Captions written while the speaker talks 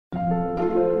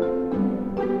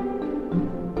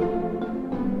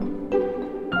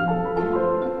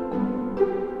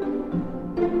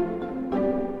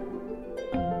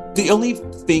The only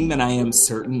thing that I am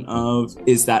certain of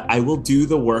is that I will do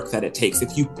the work that it takes.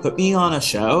 If you put me on a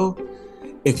show,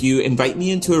 if you invite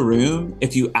me into a room,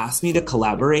 if you ask me to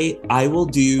collaborate, I will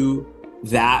do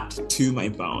that to my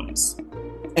bones.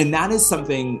 And that is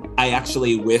something I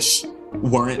actually wish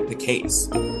weren't the case.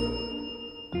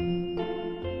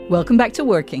 Welcome back to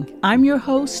Working. I'm your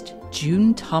host,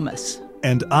 June Thomas.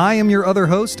 And I am your other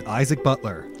host, Isaac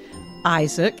Butler.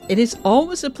 Isaac, it is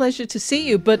always a pleasure to see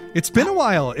you, but... It's been a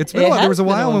while. There was a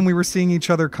while when we were seeing each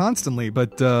other constantly,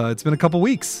 but it's been a couple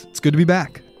weeks. It's good to be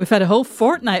back. We've had a whole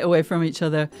fortnight away from each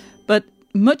other, but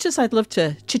much as I'd love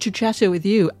to chitter-chatter with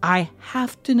you, I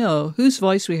have to know whose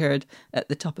voice we heard at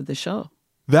the top of the show.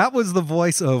 That was the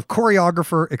voice of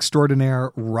choreographer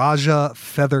extraordinaire Raja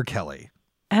Feather Kelly.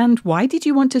 And why did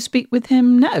you want to speak with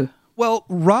him now? Well,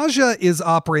 Raja is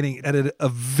operating at a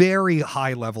very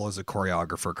high level as a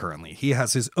choreographer currently. He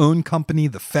has his own company,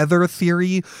 The Feather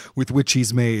Theory, with which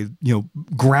he's made,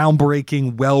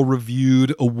 groundbreaking,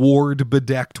 well-reviewed,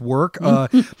 award-bedecked work.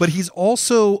 But he's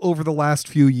also, over the last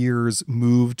few years,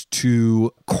 moved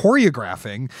to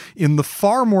choreographing in the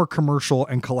far more commercial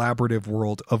and collaborative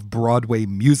world of Broadway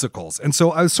musicals. And so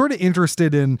I was sort of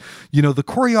interested in, the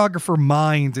choreographer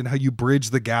mind and how you bridge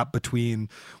the gap between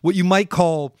what you might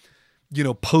call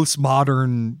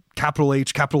postmodern, capital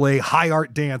H, capital A, high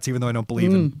art dance, even though I don't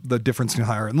believe in the difference between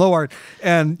high art and low art,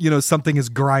 and, something as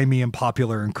grimy and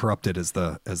popular and corrupted as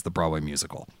the Broadway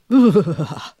musical.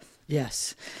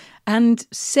 Yes. And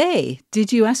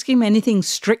did you ask him anything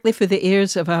strictly for the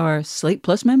ears of our Slate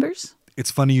Plus members? It's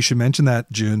funny you should mention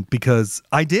that, June, because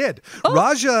I did. Oh.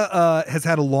 Raja has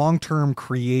had a long-term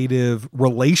creative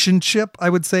relationship, I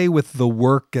would say, with the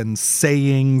work and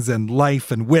sayings and life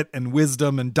and wit and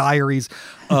wisdom and diaries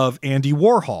of Andy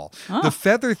Warhol. Oh. The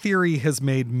Feather Theory has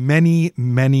made many,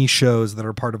 many shows that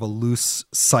are part of a loose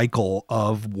cycle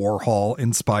of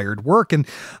Warhol-inspired work. And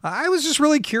I was just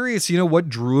really curious, what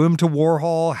drew him to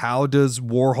Warhol? How does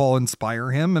Warhol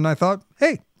inspire him? And I thought,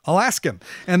 hey, I'll ask him.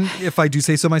 And if I do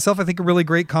say so myself, I think a really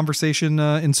great conversation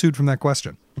ensued from that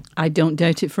question. I don't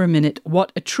doubt it for a minute.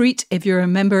 What a treat. If you're a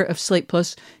member of Slate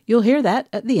Plus, you'll hear that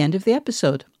at the end of the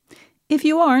episode. If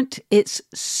you aren't, it's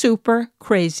super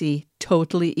crazy,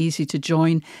 totally easy to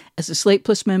join. As a Slate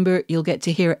Plus member, you'll get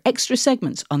to hear extra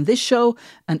segments on this show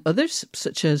and others,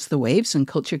 such as The Waves and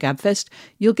Culture Gabfest.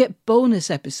 You'll get bonus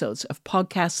episodes of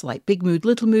podcasts like Big Mood,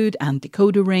 Little Mood and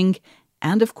Decoder Ring.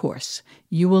 And of course,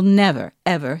 you will never,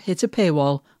 ever hit a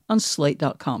paywall on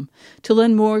Slate.com. To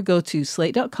learn more, go to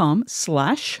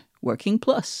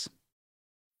slate.com/workingplus.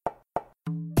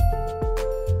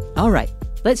 All right,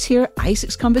 let's hear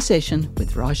Isaac's conversation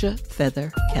with Raja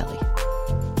Feather Kelly.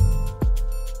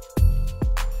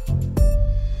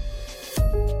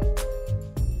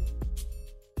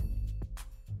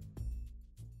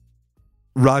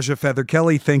 Raja Feather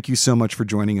Kelly, thank you so much for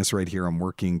joining us right here on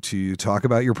Working to talk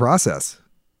about your process.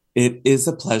 It is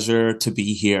a pleasure to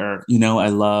be here. I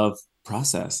love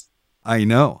process. I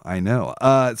know.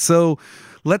 So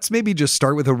let's maybe just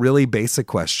start with a really basic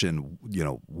question.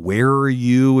 Where are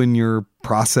you in your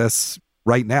process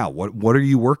right now? What are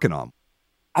you working on?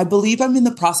 I believe I'm in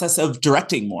the process of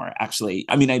directing more, actually.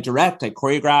 I mean, I direct, I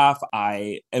choreograph,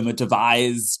 I am a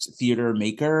devised theater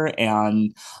maker,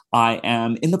 and I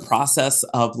am in the process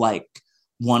of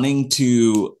wanting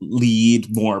to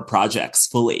lead more projects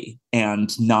fully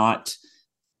and not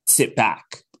sit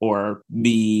back or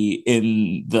be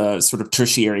in the sort of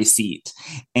tertiary seat.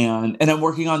 And I'm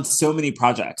working on so many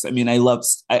projects. I mean,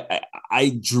 I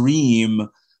dream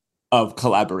of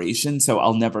collaboration, so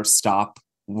I'll never stop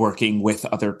working with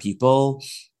other people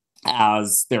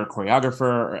as their choreographer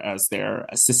or as their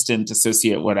assistant,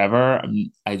 associate, whatever.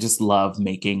 I just love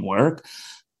making work.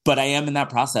 But I am in that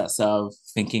process of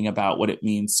thinking about what it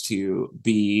means to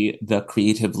be the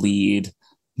creative lead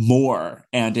more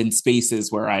and in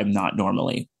spaces where I'm not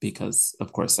normally, because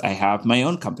of course I have my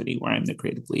own company where I'm the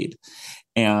creative lead.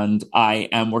 And I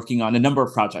am working on a number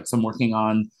of projects. I'm working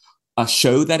on a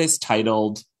show that is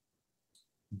titled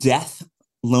Death,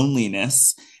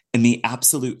 Loneliness, and the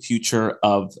Absolute Future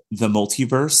of the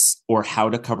Multiverse, or How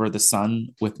to Cover the Sun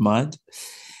with Mud.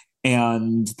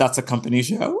 And that's a company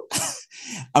show.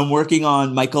 I'm working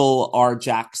on Michael R.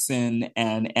 Jackson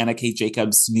and Anna K.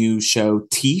 Jacobs' new show,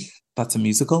 Teeth. That's a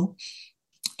musical.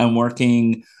 I'm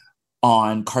working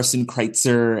on Carson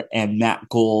Kreitzer and Matt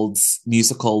Gould's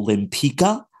musical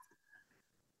Limpika.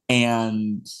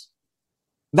 And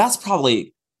that's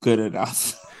probably good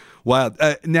enough. Wow.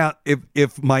 Now,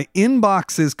 if my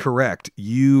inbox is correct,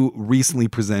 you recently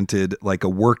presented like a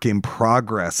work in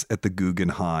progress at the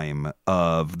Guggenheim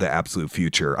of the Absolute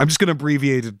Future. I'm just going to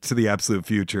abbreviate it to the Absolute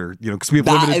Future, because we have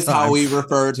limited time. That is how we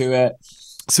refer to it.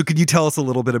 So could you tell us a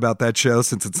little bit about that show,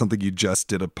 since it's something you just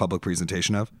did a public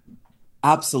presentation of?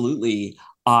 Absolutely.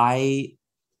 I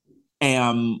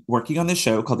am working on this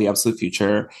show called The Absolute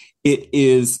Future. It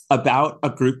is about a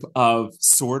group of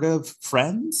sort of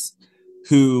friends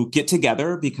who get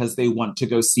together because they want to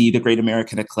go see the Great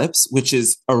American Eclipse, which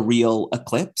is a real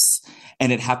eclipse.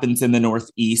 And it happens in the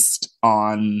Northeast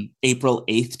on April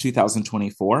 8th,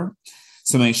 2024.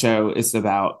 So my show is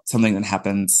about something that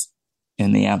happens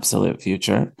in the absolute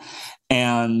future.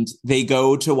 And they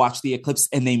go to watch the eclipse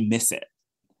and they miss it.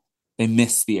 They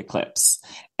miss the eclipse.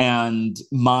 And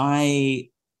my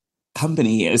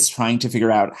company is trying to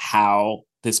figure out how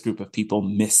this group of people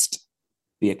missed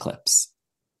the eclipse.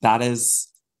 That's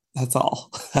all.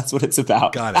 That's what it's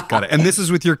about. Got it. And this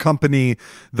is with your company,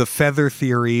 The Feather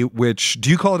Theory, which,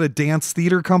 do you call it a dance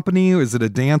theater company? Or is it a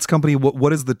dance company?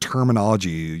 What is the terminology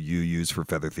you use for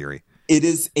Feather Theory? It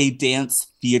is a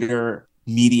dance theater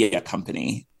media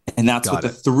company. And that's what the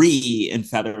 3 in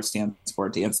Feather stands for,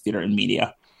 dance theater and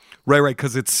media. Right.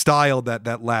 Because it's styled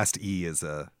that last E is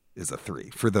a 3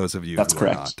 for those of you That's who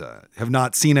correct. Have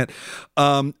not seen it.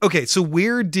 Okay. So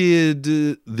where did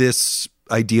this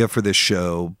idea for this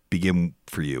show begin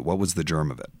for you? What was the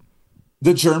germ of it?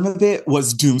 The germ of it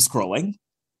was doom scrolling.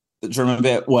 The germ of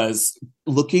it was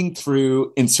looking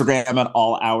through Instagram at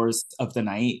all hours of the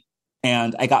night.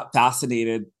 And I got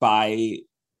fascinated by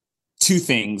 2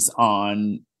 things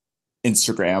on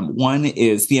Instagram. One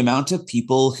is the amount of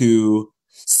people who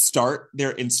start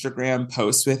their Instagram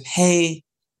post with, "Hey,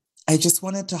 I just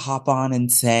wanted to hop on and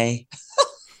say."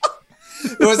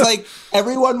 It was like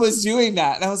everyone was doing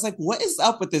that. And I was like, what is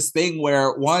up with this thing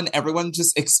where, one, everyone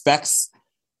just expects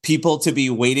people to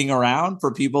be waiting around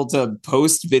for people to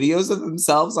post videos of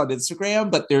themselves on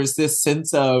Instagram. But there's this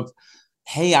sense of,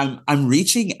 hey, I'm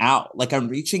reaching out. Like, I'm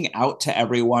reaching out to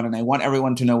everyone and I want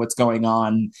everyone to know what's going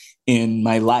on in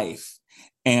my life.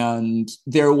 And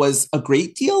there was a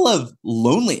great deal of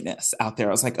loneliness out there.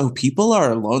 I was like, oh, people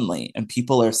are lonely and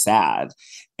people are sad.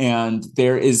 And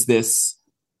there is this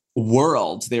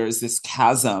world, there is this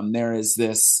chasm, there is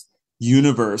this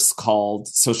universe called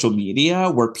social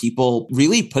media where people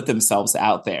really put themselves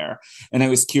out there. And I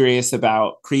was curious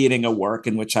about creating a work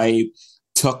in which I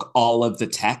took all of the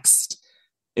text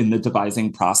in the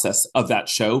devising process of that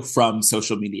show from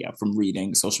social media, from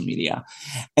reading social media.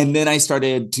 And then I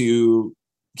started to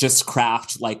just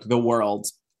craft like the world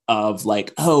of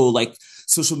like, oh, like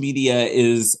social media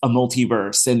is a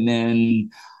multiverse. And then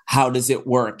how does it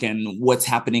work and what's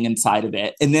happening inside of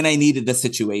it? And then I needed the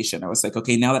situation. I was like,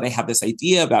 okay, now that I have this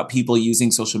idea about people using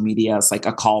social media as like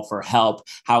a call for help,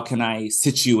 how can I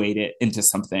situate it into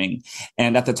something?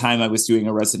 And at the time I was doing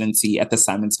a residency at the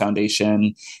Simons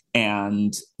Foundation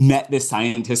and met this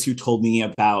scientist who told me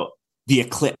about the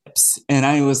eclipse. And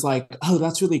I was like, oh,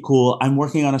 that's really cool. I'm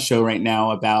working on a show right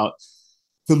now about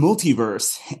the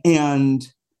multiverse. And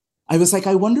I was like,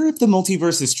 I wonder if the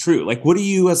multiverse is true. Like, what do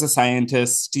you as a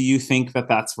scientist, do you think that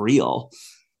that's real?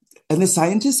 And the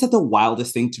scientist said the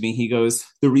wildest thing to me. He goes,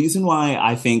 the reason why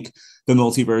I think the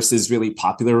multiverse is really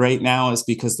popular right now is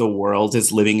because the world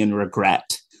is living in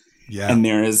regret. Yeah. And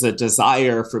there is a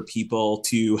desire for people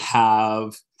to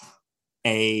have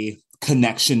a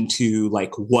connection to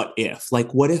like, what if?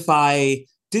 Like, what if I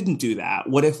didn't do that?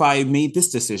 What if I made this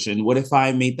decision? What if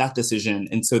I made that decision?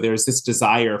 And so there's this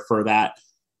desire for that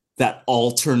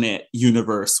alternate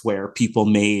universe where people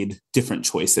made different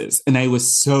choices. And I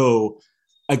was so,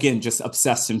 again, just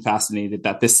obsessed and fascinated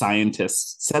that this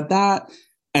scientist said that.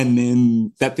 And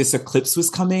then that this eclipse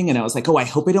was coming. And I was like, oh, I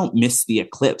hope I don't miss the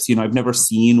eclipse. You know, I've never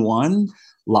seen one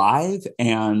live.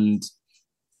 And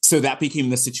so that became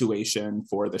the situation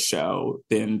for the show.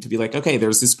 Then to be like, okay,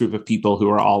 there's this group of people who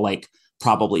are all like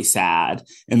probably sad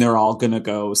and they're all going to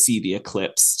go see the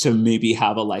eclipse to maybe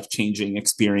have a life-changing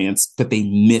experience, but they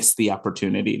missed the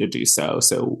opportunity to do so.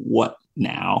 So what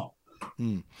now?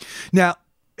 Now,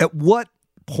 at what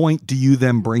point do you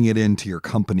then bring it into your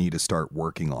company to start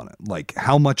working on it? Like,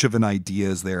 how much of an idea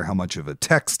is there? How much of a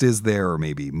text is there? Or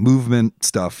maybe movement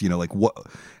stuff, like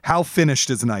how finished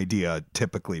is an idea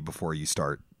typically before you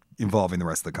start involving the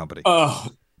rest of the company?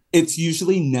 It's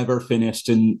usually never finished,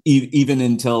 and even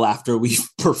until after we've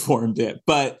performed it.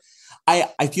 But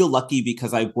I feel lucky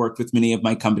because I've worked with many of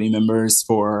my company members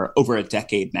for over a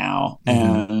decade now.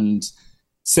 Mm-hmm. And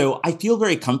so I feel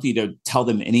very comfy to tell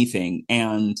them anything.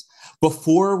 And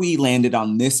before we landed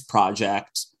on this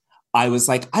project, I was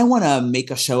like, I want to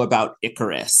make a show about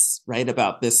Icarus, right?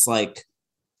 About this like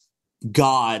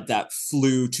god that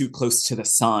flew too close to the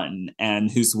sun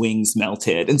and whose wings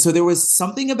melted. And so there was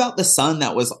something about the sun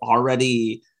that was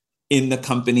already in the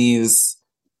company's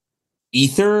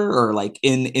ether, or like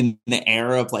in the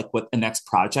air of like what the next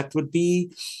project would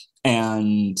be.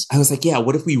 And I was like, yeah,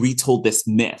 what if we retold this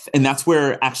myth? And that's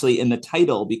where actually in the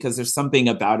title, because there's something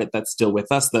about it that's still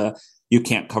with us, the "you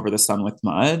can't cover the sun with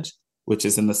mud," which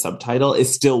is in the subtitle,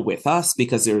 is still with us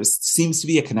because there seems to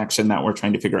be a connection that we're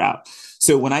trying to figure out.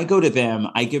 So when I go to them,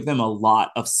 I give them a lot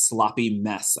of sloppy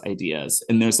mess ideas.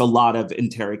 And there's a lot of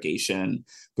interrogation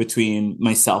between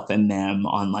myself and them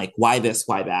on like, why this,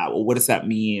 why that? Well, what does that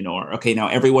mean? Or, okay, now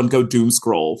everyone go doom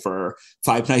scroll for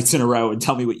 5 nights in a row and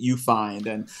tell me what you find.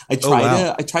 And I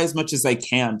try as much as I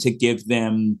can to give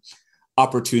them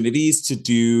opportunities to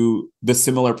do the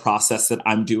similar process that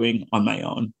I'm doing on my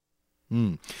own.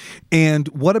 Mm. And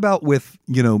what about with,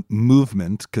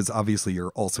 movement? Because obviously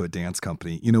you're also a dance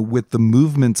company, with the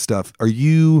movement stuff, are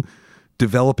you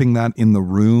developing that in the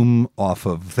room off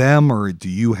of them, or do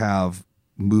you have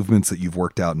movements that you've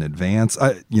worked out in advance?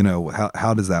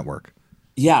 How does that work?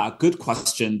 Yeah, good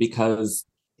question. Because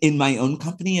in my own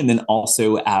company, and then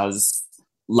also as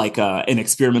like an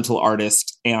experimental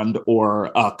artist and or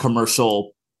a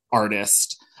commercial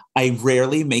artist, I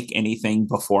rarely make anything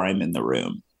before I'm in the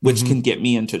room, which can get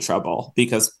me into trouble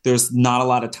because there's not a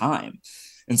lot of time.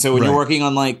 And so when you're working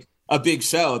on like a big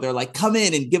show, they're like, come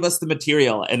in and give us the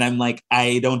material. And I'm like,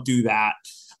 I don't do that.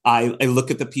 I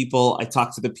look at the people, I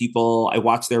talk to the people, I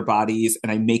watch their bodies,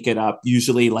 and I make it up,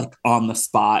 usually like on the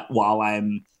spot while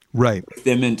I'm with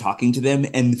them and talking to them.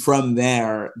 And from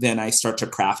there, then I start to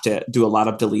craft it, do a lot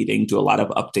of deleting, do a lot of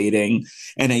updating.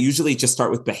 And I usually just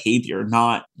start with behavior,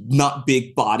 not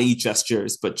big body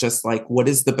gestures, but just like, what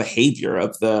is the behavior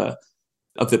of the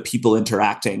people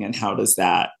interacting, and how does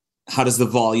the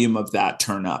volume of that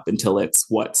turn up until it's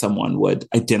what someone would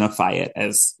identify it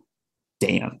as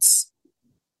dance.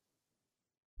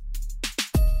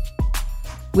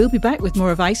 We'll be back with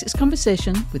more of Ice's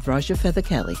conversation with Raja Feather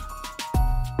Kelly.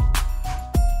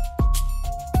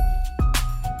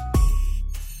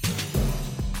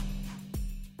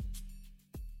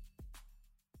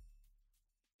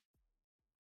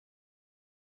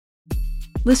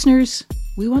 Listeners,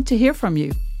 we want to hear from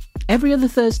you. Every other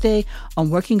Thursday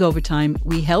on Working Overtime,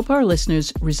 we help our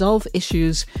listeners resolve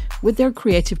issues with their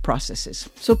creative processes.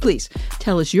 So please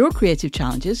tell us your creative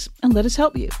challenges and let us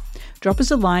help you. Drop us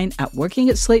a line at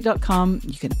working@slate.com.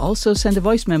 You can also send a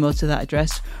voice memo to that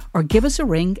address or give us a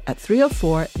ring at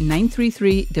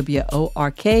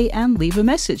 304-933-WORK and leave a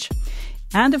message.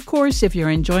 And of course, if you're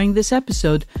enjoying this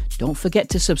episode, don't forget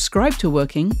to subscribe to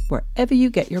Working wherever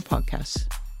you get your podcasts.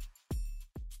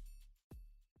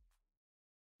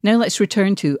 Now let's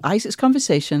return to Isaac's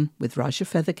conversation with Raja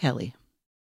Feather Kelly.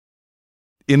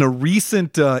 In a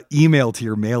recent email to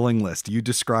your mailing list, you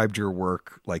described your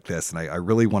work like this, and I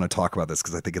really want to talk about this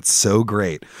because I think it's so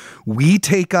great. We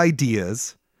take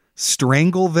ideas,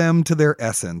 strangle them to their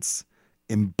essence,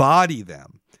 embody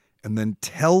them, and then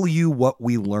tell you what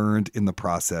we learned in the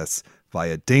process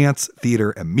via dance,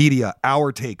 theater, and media,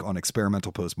 our take on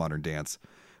experimental postmodern dance.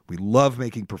 We love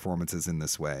making performances in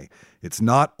this way. It's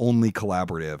not only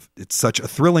collaborative, it's such a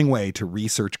thrilling way to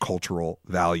research cultural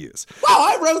values. Wow,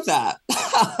 I wrote that.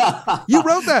 You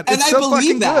wrote that. And it's I so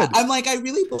believe that. Good. I'm like, I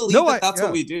really believe that's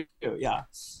what we do. Yeah.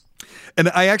 And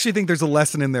I actually think there's a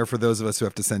lesson in there for those of us who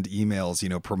have to send emails,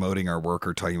 promoting our work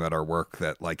or talking about our work,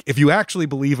 that like, if you actually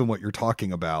believe in what you're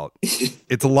talking about,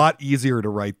 it's a lot easier to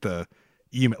write the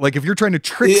email. Like if you're trying to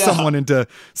trick someone into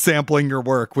sampling your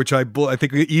work, which I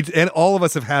think and all of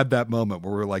us have had that moment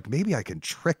where we're like, maybe I can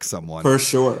trick someone for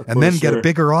sure, and then get a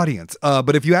bigger audience.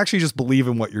 But if you actually just believe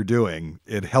in what you're doing,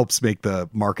 it helps make the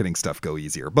marketing stuff go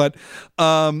easier. But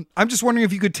I'm just wondering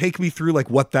if you could take me through like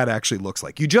what that actually looks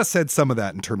like. You just said some of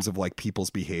that in terms of like people's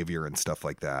behavior and stuff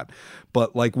like that,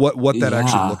 but like what that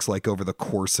actually looks like over the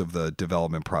course of the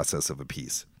development process of a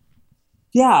piece.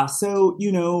 Yeah. So,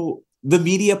 the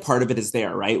media part of it is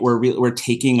there, right? We're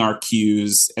taking our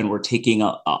cues and we're taking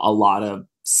a lot of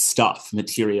stuff,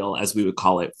 material, as we would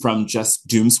call it, from just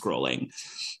doom scrolling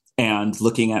and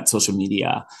looking at social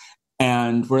media.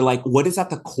 And we're like, what is at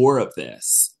the core of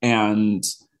this? And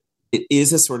it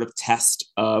is a sort of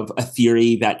test of a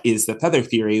theory that is the feather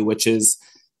theory, which is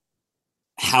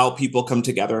how people come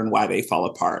together and why they fall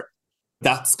apart.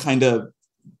 That's kind of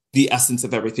the essence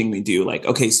of everything we do. Like,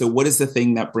 okay, so what is the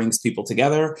thing that brings people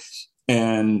together?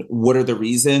 And what are the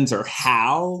reasons, or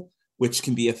how, which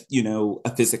can be a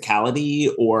physicality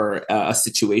or a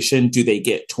situation, do they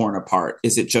get torn apart?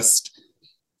 Is it just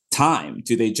time?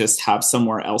 Do they just have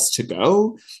somewhere else to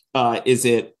go? Is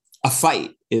it a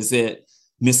fight? Is it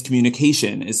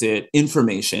miscommunication? Is it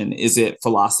information? Is it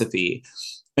philosophy?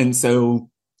 And so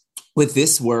with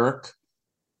this work,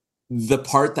 the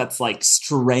part that's like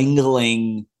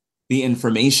strangling the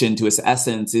information to its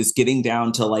essence is getting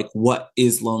down to like, what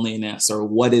is loneliness, or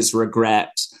what is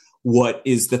regret? What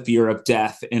is the fear of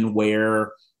death, and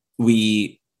where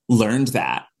we learned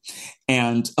that?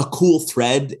 And a cool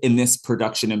thread in this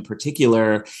production in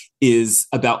particular is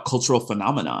about cultural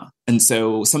phenomena. And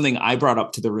so something I brought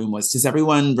up to the room was, does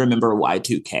everyone remember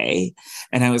Y2K?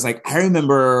 And I was like, I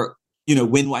remember,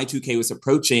 when Y2K was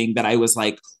approaching, that I was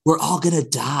like, we're all going to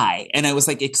die. And I was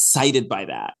like excited by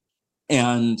that.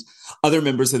 And other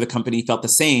members of the company felt the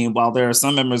same, while there are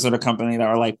some members of the company that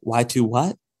are like, Y2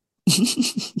 what?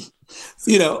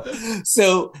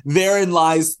 So therein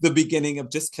lies the beginning of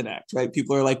disconnect, right?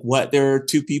 People are like, what? There are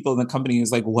two people in the company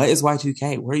who's like, what is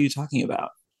Y2K? What are you talking about?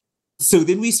 So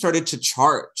then we started to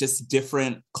chart just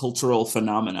different cultural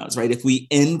phenomena, right? If we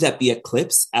end at the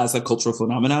eclipse as a cultural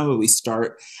phenomena, but we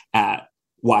start at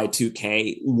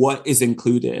Y2K, what is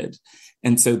included?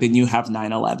 And so then you have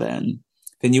 9/11,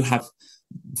 then you have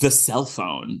the cell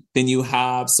phone, then you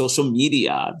have social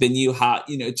media, then you have,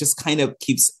 it just kind of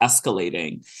keeps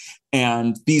escalating.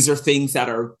 And these are things that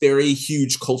are very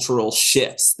huge cultural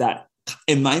shifts that,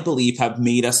 in my belief, have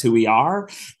made us who we are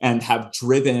and have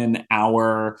driven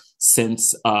our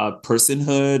sense of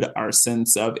personhood, our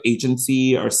sense of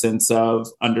agency, our sense of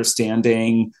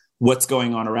understanding what's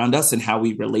going on around us and how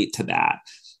we relate to that.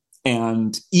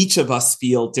 And each of us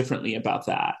feel differently about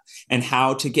that, and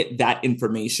how to get that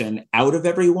information out of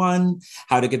everyone,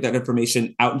 how to get that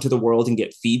information out into the world and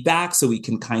get feedback, so we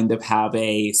can kind of have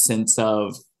a sense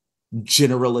of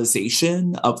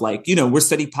generalization of like, we're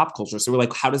studying pop culture. So we're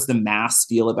like, how does the mass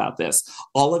feel about this?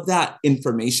 All of that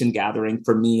information gathering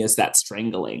for me is that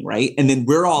strangling, right? And then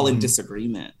we're all in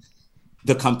disagreement.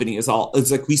 The company it's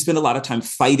like, we spend a lot of time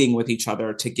fighting with each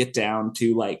other to get down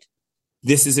to like,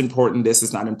 this is important, this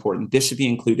is not important, this should be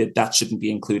included, that shouldn't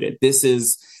be included, this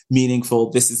is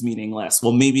meaningful, this is meaningless.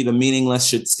 Well, maybe the meaningless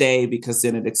should stay because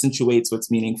then it accentuates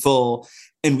what's meaningful.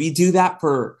 And we do that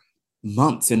for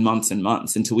months and months and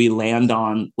months until we land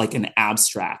on like an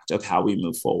abstract of how we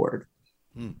move forward.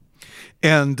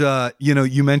 And,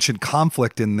 you mentioned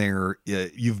conflict in there.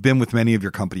 You've been with many of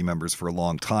your company members for a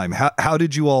long time. How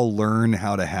did you all learn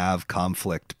how to have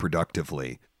conflict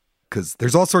productively? Because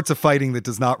there's all sorts of fighting that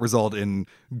does not result in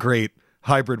great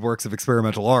hybrid works of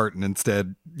experimental art, and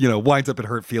instead, winds up in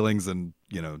hurt feelings and,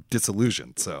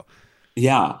 disillusion. So,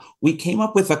 yeah, we came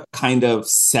up with a kind of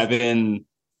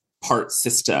 7-part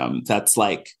system that's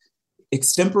like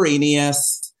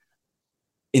extemporaneous,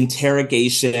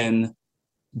 interrogation,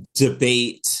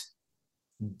 debate,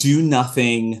 do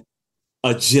nothing,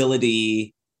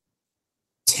 agility,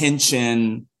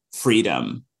 tension,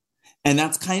 freedom. And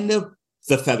that's kind of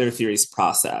the feather theory's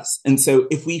process. And so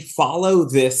if we follow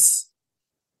this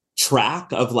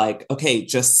track of like, okay,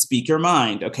 just speak your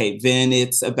mind. Okay, then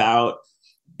it's about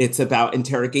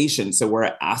interrogation. So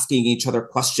we're asking each other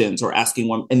questions or asking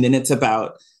one, and then it's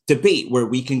about debate where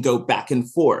we can go back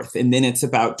and forth. And then it's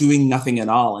about doing nothing at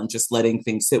all and just letting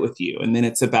things sit with you. And then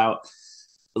it's about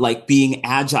like being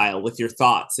agile with your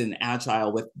thoughts and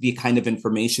agile with the kind of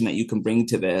information that you can bring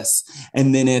to this.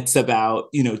 And then it's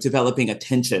about, developing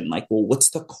attention, like, well, what's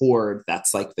the chord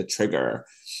that's like the trigger?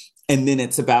 And then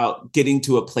it's about getting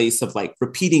to a place of like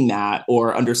repeating that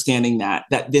or understanding that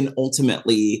then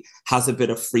ultimately has a bit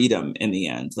of freedom in the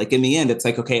end. Like in the end, it's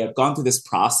like, okay, I've gone through this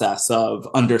process of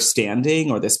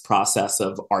understanding or this process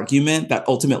of argument that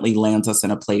ultimately lands us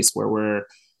in a place where we're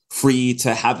free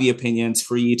to have the opinions,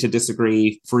 free to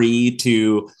disagree, free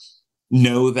to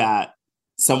know that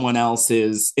someone else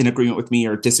is in agreement with me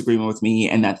or disagreement with me,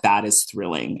 and that is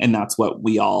thrilling. And that's what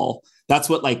that's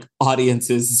what like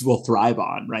audiences will thrive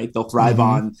on, right? They'll thrive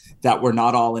on that we're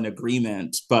not all in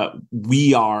agreement, but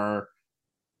we are,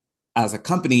 as a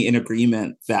company, in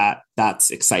agreement that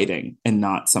that's exciting and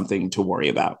not something to worry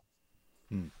about.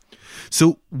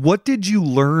 So what did you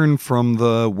learn from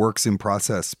the works in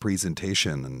process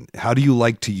presentation, and how do you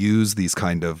like to use these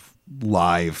kind of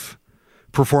live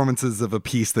performances of a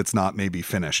piece that's not maybe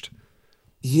finished?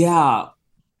 Yeah,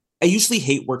 I usually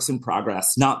hate works in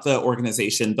progress, not the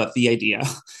organization, but the idea.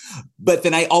 But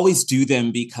then I always do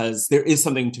them because there is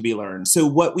something to be learned. So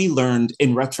what we learned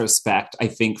in retrospect, I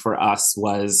think for us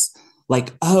was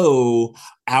like, oh,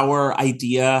 our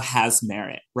idea has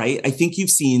merit, right? I think you've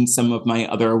seen some of my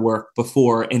other work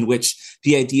before in which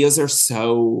the ideas are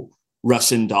so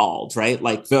Russian dolled, right?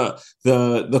 Like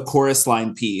the chorus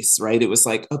line piece, right? It was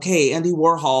like, okay, Andy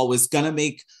Warhol was gonna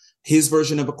make his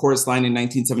version of a chorus line in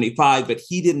 1975, but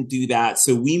he didn't do that.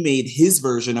 So we made his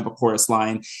version of a chorus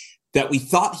line that we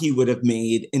thought he would have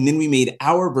made. And then we made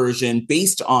our version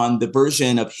based on the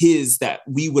version of his that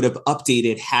we would have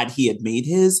updated had he had made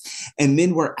his. And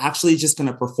then we're actually just going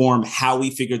to perform how we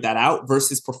figured that out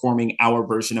versus performing our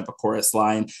version of a chorus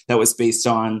line that was based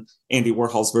on Andy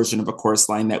Warhol's version of a chorus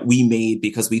line that we made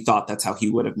because we thought that's how he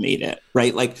would have made it,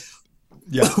 right? Like,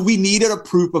 yeah. We needed a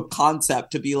proof of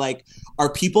concept to be like, are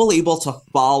people able to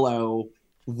follow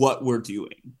what we're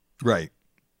doing? Right.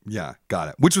 Yeah, got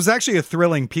it. Which was actually a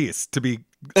thrilling piece, to be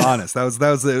honest. That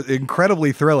was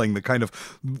incredibly thrilling, the kind of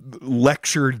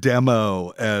lecture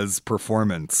demo as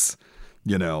performance,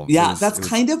 you know. Yeah, that's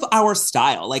kind of our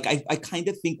style. Like I kind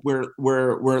of think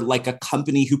we're like a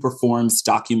company who performs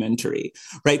documentary,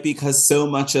 right? Because so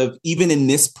much of, even in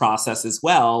this process as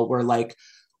well, we're like,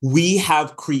 we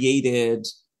have created,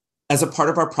 as a part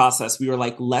of our process, we were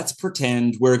like, let's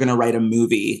pretend we're going to write a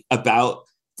movie about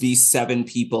these 7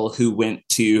 people who went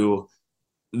to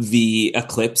the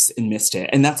eclipse and missed it.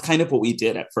 And that's kind of what we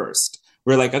did at first.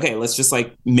 We're like, okay, let's just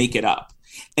like make it up.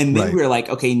 And then we're like,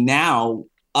 okay, now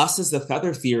us as the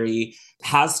Feather Theory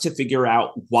has to figure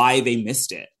out why they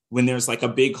missed it when there's like a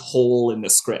big hole in the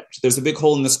script. There's a big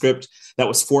hole in the script that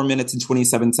was 4 minutes and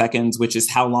 27 seconds, which is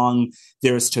how long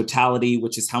there is totality,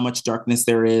 which is how much darkness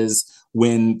there is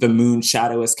when the moon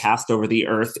shadow is cast over the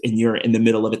earth and you're in the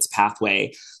middle of its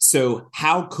pathway. So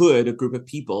how could a group of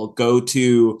people go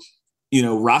to, you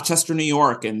know, Rochester, New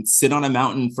York and sit on a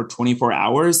mountain for 24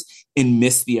 hours and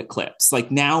miss the eclipse?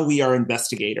 Like, now we are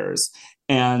investigators,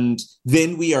 and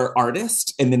then we are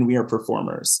artists, and then we are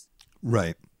performers.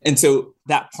 Right. And so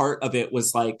that part of it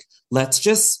was like, let's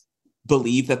just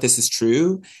believe that this is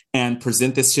true and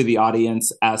present this to the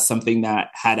audience as something that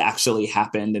had actually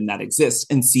happened and that exists,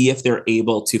 and see if they're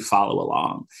able to follow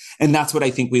along. And that's what I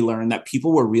think we learned, that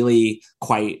people were really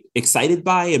quite excited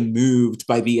by and moved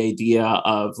by the idea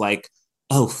of like,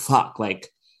 oh, fuck, like,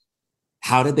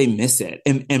 how did they miss it?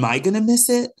 Am I going to miss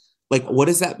it? Like, what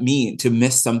does that mean to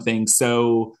miss something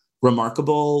so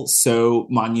remarkable, so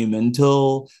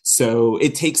monumental? So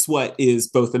it takes what is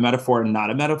both a metaphor and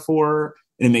not a metaphor,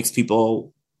 and it makes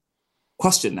people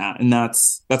question that. And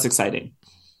that's exciting.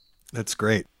 That's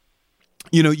great.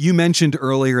 You know, you mentioned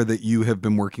earlier that you have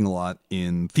been working a lot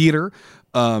in theater.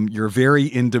 You're a very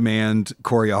in-demand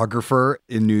choreographer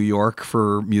in New York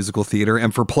for musical theater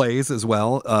and for plays as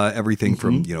well. Everything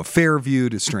from, you know, Fairview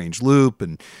to Strange Loop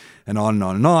and on and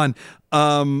on and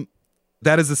on.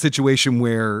 That is a situation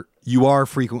where you are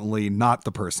frequently not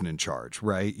the person in charge,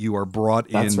 right? You are brought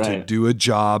in to do a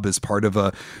job as part of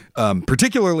a,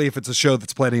 particularly if it's a show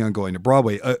that's planning on going to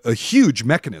Broadway, a huge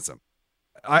mechanism.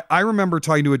 I remember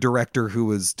talking to a director who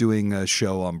was doing a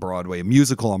show on Broadway, a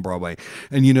musical on Broadway.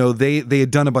 And, you know, they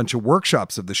had done a bunch of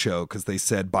workshops of the show because they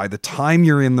said by the time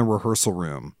you're in the rehearsal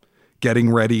room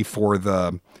getting ready for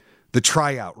the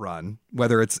tryout run,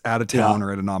 whether it's out of town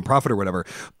or at a nonprofit or whatever,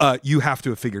 you have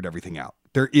to have figured everything out.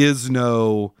 There is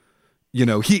no, you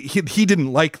know, he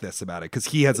didn't like this about it because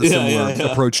he has a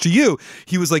similar approach to you.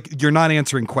 He was like, you're not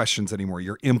answering questions anymore.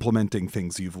 You're implementing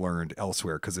things you've learned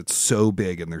elsewhere because it's so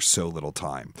big and there's so little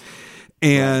time.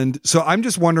 And so I'm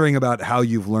just wondering about how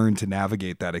you've learned to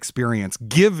navigate that experience,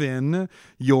 given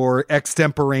your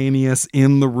extemporaneous,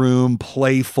 in the room,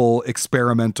 playful,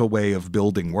 experimental way of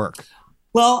building work.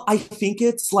 Well, I think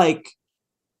it's like,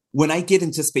 when I get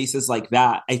into spaces like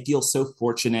that, I feel so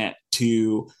fortunate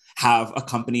to have a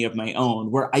company of my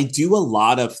own where I do a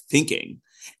lot of thinking,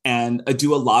 and I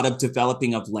do a lot of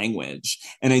developing of language,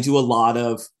 and I do a lot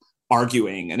of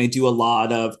arguing, and I do a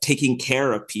lot of taking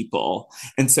care of people.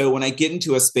 And so when I get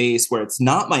into a space where it's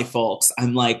not my folks,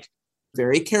 I'm like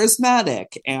very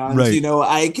charismatic, and you know,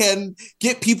 I can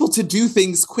get people to do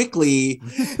things quickly.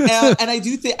 And I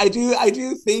do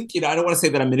think, you know, I don't want to say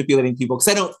that I'm manipulating people because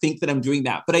I don't think that I'm doing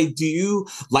that, but I do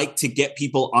like to get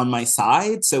people on my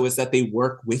side so as that they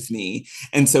work with me.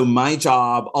 And so my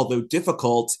job, although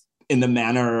difficult in the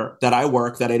manner that I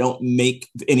work, that I don't make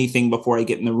anything before I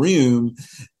get in the room,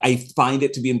 I find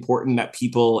it to be important that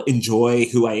people enjoy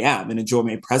who I am and enjoy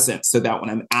my presence, so that when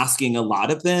I'm asking a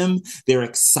lot of them, they're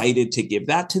excited to give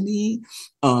that to me.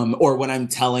 Or when I'm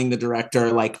telling the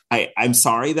director, like, I'm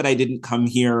sorry that I didn't come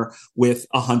here with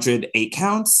 100 8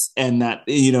 counts, and that,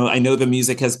 you know, I know the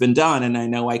music has been done and I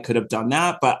know I could have done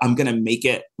that, but I'm going to make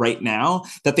it right now,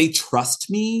 that they trust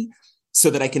me so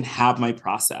that I can have my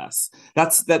process.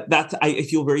 That's I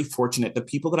feel very fortunate. The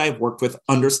people that I've worked with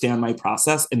understand my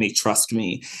process and they trust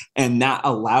me. And that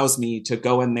allows me to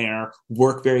go in there,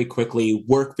 work very quickly,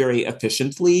 work very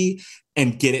efficiently,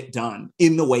 and get it done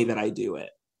in the way that I do it.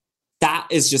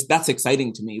 that's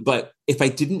exciting to me. But if I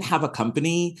didn't have a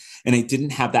company and I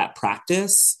didn't have that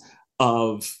practice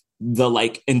of the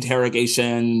like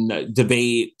interrogation,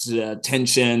 debate,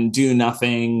 tension, do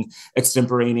nothing,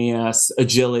 extemporaneous,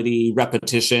 agility,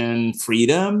 repetition,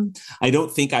 freedom, I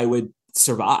don't think I would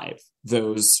survive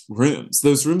those rooms.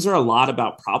 Those rooms are a lot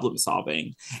about problem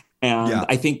solving. And Yeah.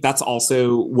 I think that's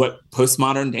also what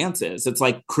postmodern dance is. It's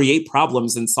like create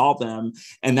problems and solve them.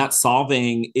 And that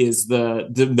solving is the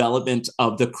development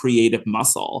of the creative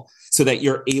muscle so that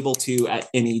you're able to, at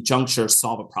any juncture,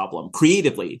 solve a problem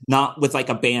creatively, not with like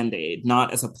a band-aid,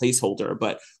 not as a placeholder,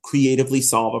 but creatively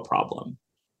solve a problem.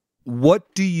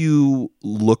 What do you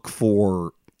look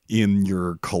for in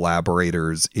your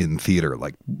collaborators in theater?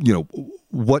 Like, you know,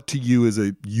 what to you is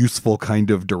a useful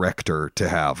kind of director to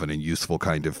have and a useful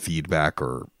kind of feedback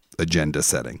or agenda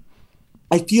setting?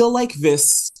 I feel like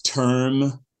this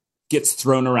term gets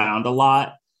thrown around a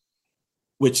lot,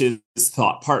 which is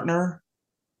thought partner.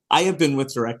 I have been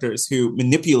with directors who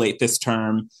manipulate this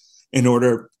term in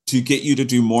order to get you to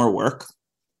do more work.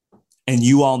 And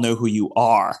you all know who you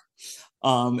are.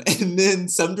 And then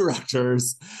some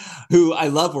directors who I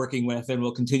love working with and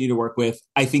will continue to work with,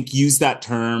 I think use that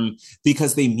term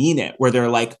because they mean it, where they're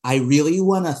like, I really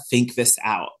want to think this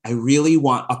out. I really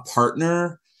want a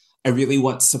partner. I really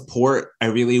want support. I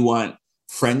really want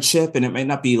friendship. And it might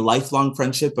not be lifelong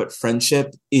friendship, but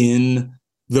friendship in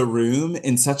the room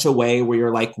in such a way where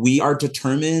you're like, we are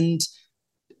determined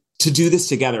to do this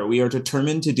together. We are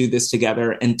determined to do this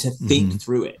together and to think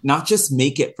through it, not just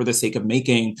make it for the sake of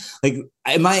making. Like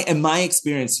in my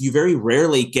experience, you very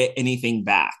rarely get anything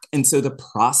back. And so the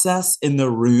process in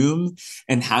the room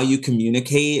and how you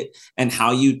communicate and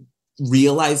how you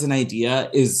realize an idea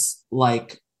is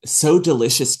like so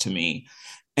delicious to me.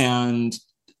 And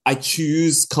I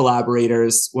choose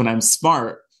collaborators when I'm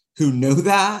smart who know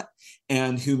that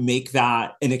and who make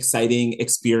that an exciting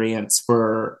experience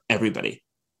for everybody.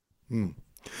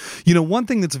 You know, one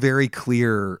thing that's very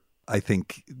clear, I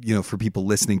think, you know, for people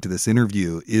listening to this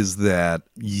interview is that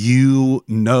you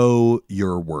know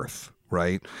your worth,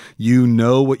 right? You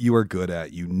know what you are good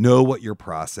at. You know what your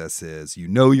process is. You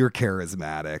know you're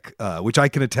charismatic, which I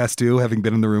can attest to, having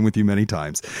been in the room with you many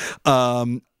times.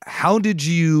 How did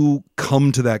you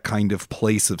come to that kind of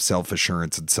place of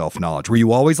self-assurance and self-knowledge? Were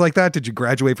you always like that? Did you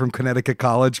graduate from Connecticut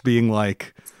College being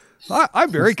like, I'm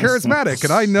very charismatic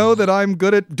and I know that I'm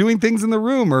good at doing things in the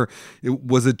room? Or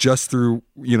was it just through,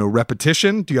 you know,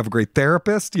 repetition? Do you have a great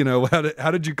therapist? You know, how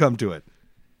did you come to it?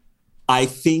 I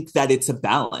think that it's a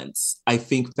balance. I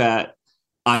think that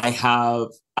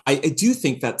I do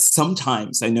think that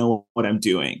sometimes I know what I'm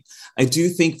doing. I do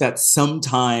think that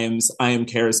sometimes I am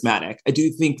charismatic. I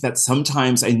do think that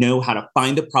sometimes I know how to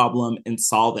find a problem and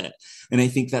solve it. And I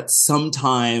think that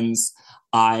sometimes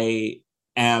I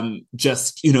am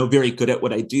just, you know, very good at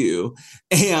what I do.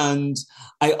 And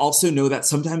I also know that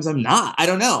sometimes I'm not. I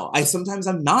don't know. Sometimes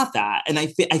I'm not that. And I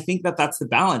think that that's the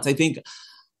balance. I think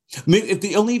if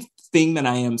the only thing that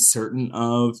I am certain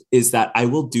of is that I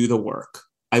will do the work.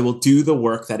 I will do the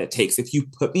work that it takes. If you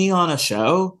put me on a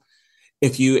show,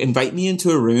 if you invite me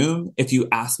into a room, if you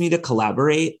ask me to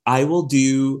collaborate, I will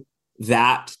do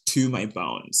that to my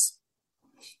bones.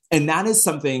 And that is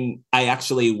something I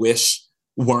actually wish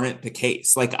weren't the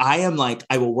case. Like I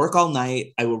will work all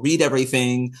night. I will read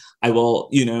everything. I will,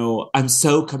 you know, I'm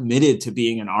so committed to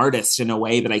being an artist in a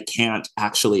way that I can't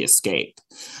actually escape.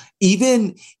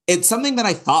 Even it's something that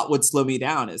I thought would slow me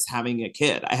down is having a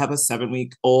kid. I have a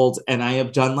 7-week-old and I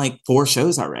have done like 4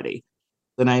 shows already.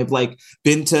 And I've like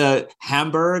been to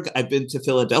Hamburg, I've been to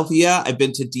Philadelphia, I've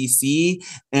been to DC,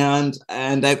 and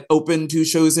I've opened 2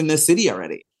 shows in the city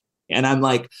already. And I'm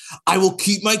like, I will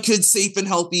keep my kids safe and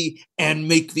healthy and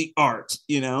make the art,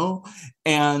 you know?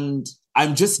 And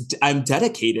I'm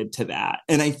dedicated to that.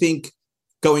 And I think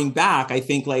going back, I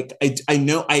think like,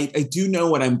 I do know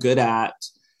what I'm good at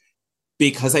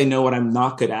because I know what I'm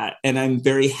not good at. And I'm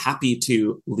very happy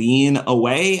to lean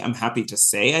away. I'm happy to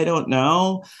say, I don't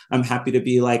know. I'm happy to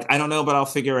be like, I don't know, but I'll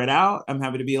figure it out. I'm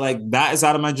happy to be like, that is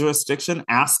out of my jurisdiction.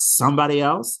 Ask somebody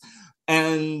else.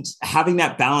 And having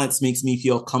that balance makes me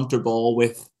feel comfortable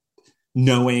with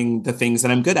knowing the things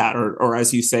that I'm good at, or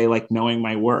as you say, like knowing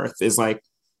my worth is like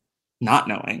not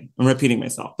knowing. I'm repeating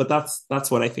myself, but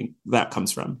that's what I think that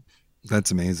comes from.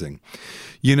 That's amazing.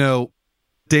 You know,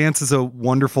 dance is a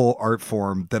wonderful art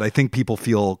form that I think people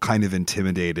feel kind of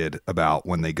intimidated about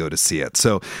when they go to see it.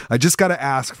 So I just got to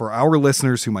ask for our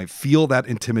listeners who might feel that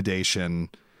intimidation,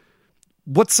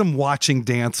 what's some watching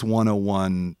dance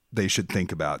 101 they should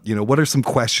think about? You know, what are some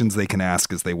questions they can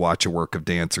ask as they watch a work of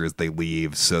dance or as they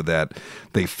leave, so that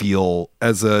they feel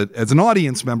as an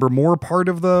audience member more part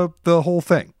of the whole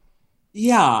thing?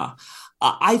 Yeah.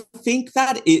 I think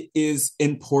that it is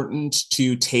important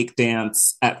to take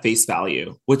dance at face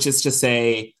value, which is to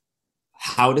say,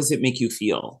 how does it make you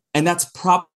feel? And that's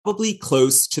probably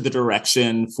close to the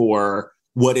direction for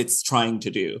what it's trying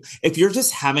to do. If you're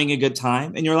just having a good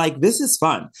time and you're like, this is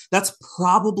fun, that's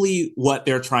probably what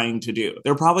they're trying to do.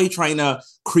 They're probably trying to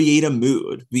create a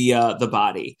mood via the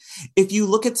body. If you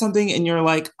look at something and you're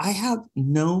like, I have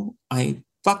no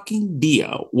fucking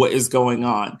idea what is going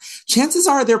on, chances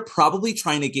are they're probably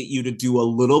trying to get you to do a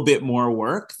little bit more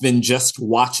work than just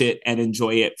watch it and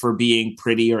enjoy it for being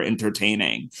pretty or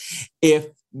entertaining. If,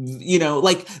 you know,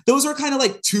 like those are kind of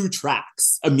like two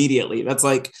tracks immediately. That's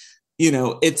like, you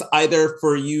know, it's either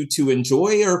for you to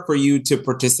enjoy or for you to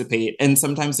participate. And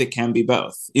sometimes it can be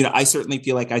both. You know, I certainly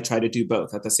feel like I try to do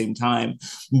both at the same time,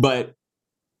 but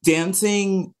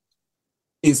dancing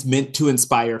is meant to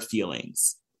inspire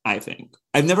feelings, I think.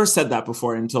 I've never said that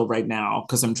before until right now,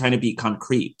 because I'm trying to be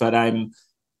concrete, but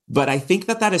I think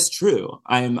that is true.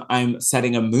 I'm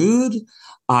setting a mood.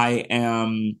 I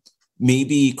am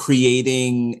maybe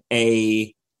creating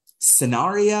a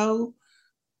scenario,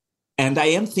 and I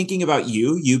am thinking about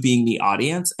you being the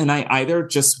audience. And I either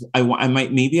just, I want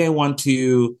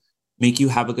to make you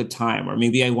have a good time, or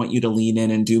maybe I want you to lean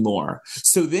in and do more.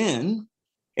 So then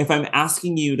if I'm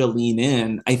asking you to lean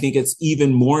in, I think it's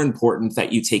even more important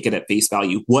that you take it at face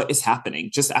value. What is happening?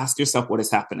 Just ask yourself, what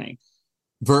is happening?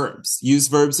 Verbs, use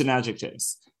verbs and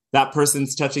adjectives. That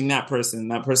person's touching that person.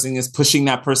 That person is pushing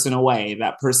that person away.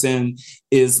 That person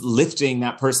is lifting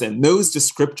that person. Those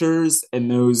descriptors and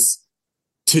those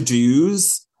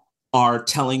to-dos are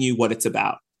telling you what it's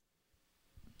about.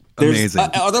 Amazing.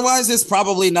 Otherwise, it's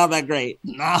probably not that great.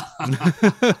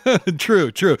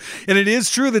 True. And it is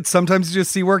true that sometimes you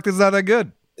just see work that's not that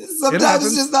good. Sometimes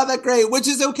it's just not that great, which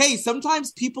is okay.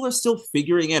 Sometimes people are still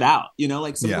figuring it out, you know,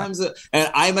 like sometimes,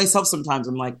 and I myself, sometimes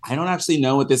I'm like, I don't actually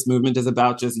know what this movement is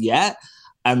about just yet.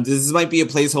 This might be a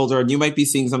placeholder, and you might be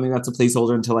seeing something that's a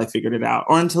placeholder until I figured it out,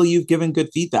 or until you've given good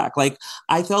feedback. Like,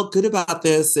 I felt good about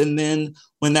this, and then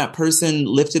when that person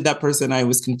lifted that person, I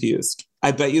was confused.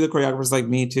 I bet you the choreographer's like,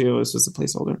 me too. It's just a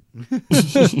placeholder.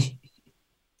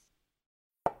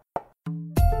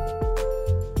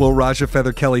 Well, Raja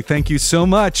Feather Kelly, thank you so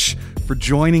much for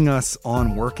joining us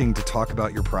on Working to talk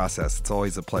about your process. It's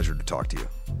always a pleasure to talk to you.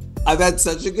 I've had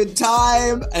such a good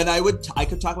time, and I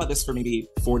could talk about this for maybe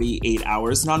 48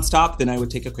 hours nonstop. Then I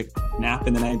would take a quick nap,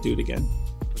 and then I'd do it again.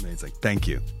 Amazing. Thank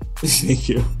you. Thank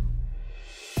you.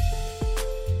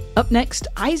 Up next,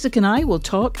 Isaac and I will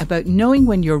talk about knowing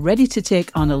when you're ready to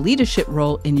take on a leadership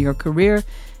role in your career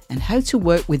and how to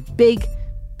work with big,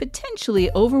 potentially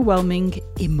overwhelming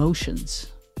emotions.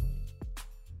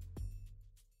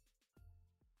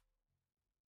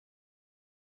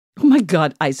 Oh my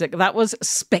God, Isaac, that was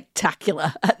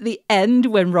spectacular. At the end,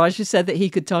 when Raja said that he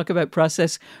could talk about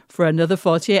process for another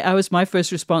 48 hours, my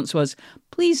first response was,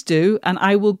 please do, and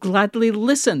I will gladly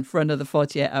listen for another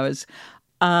 48 hours.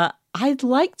 I'd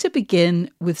like to begin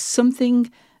with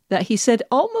something that he said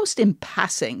almost in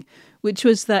passing, which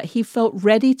was that he felt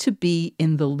ready to be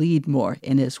in the lead more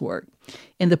in his work.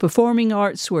 In the performing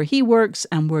arts where he works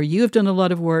and where you have done a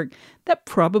lot of work, that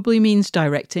probably means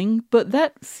directing, but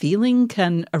that feeling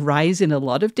can arise in a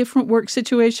lot of different work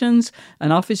situations,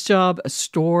 an office job, a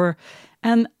store.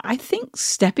 And I think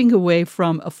stepping away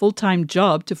from a full-time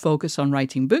job to focus on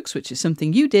writing books, which is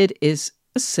something you did, is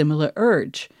a similar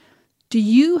urge. Do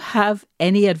you have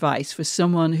any advice for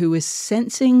someone who is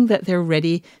sensing that they're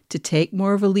ready to take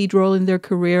more of a lead role in their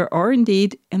career or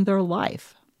indeed in their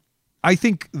life? I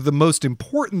think the most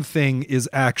important thing is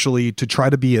actually to try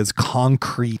to be as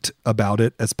concrete about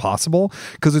it as possible,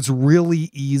 because it's really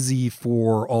easy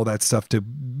for all that stuff to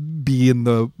be in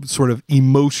the sort of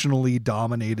emotionally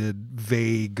dominated,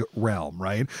 vague realm,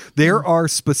 right? There are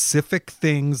specific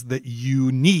things that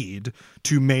you need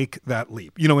to make that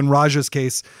leap. You know, in Raja's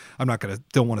case,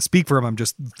 don't want to speak for him. I'm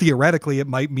just theoretically, it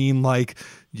might mean like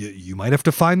you might have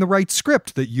to find the right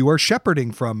script that you are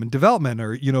shepherding from in development.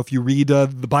 Or, you know, if you read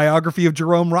the biography of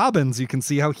Jerome Robbins, you can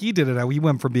see how he did it, how he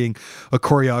went from being a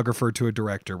choreographer to a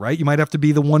director, right? You might have to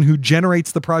be the one who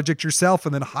generates the project yourself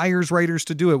and then hires writers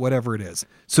to do it, whatever it is.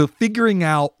 So figuring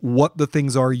out what the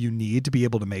things are you need to be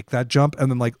able to make that jump,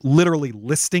 and then like literally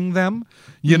listing them,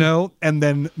 you know, and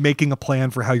then making a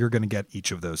plan for how you're going to get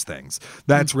each of those things.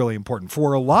 That's really important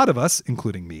for a lot of us,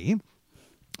 including me.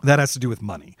 that has to do with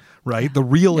money, right? The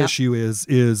real issue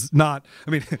is not,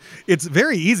 I mean, it's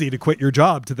very easy to quit your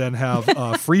job to then have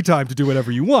free time to do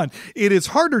whatever you want. It is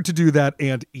harder to do that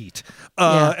and eat.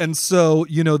 And so,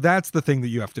 that's the thing that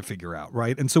you have to figure out,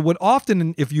 right? And so what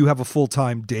often, if you have a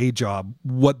full-time day job,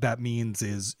 what that means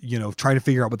is, trying to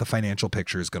figure out what the financial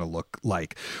picture is going to look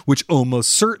like, which almost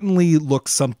certainly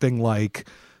looks something like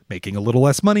making a little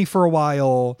less money for a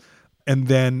while, and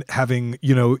then having,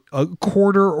 a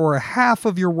quarter or a half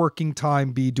of your working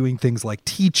time be doing things like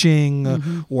teaching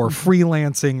or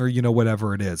freelancing or,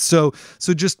 whatever it is. So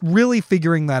just really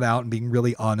figuring that out and being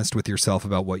really honest with yourself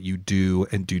about what you do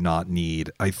and do not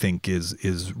need, I think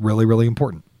is really, really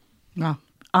important. Wow.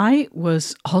 I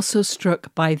was also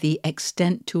struck by the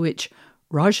extent to which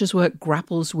Raja's work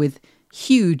grapples with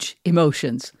huge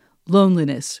emotions,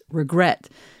 loneliness, regret.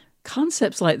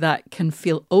 Concepts like that can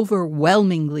feel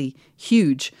overwhelmingly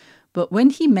huge. But when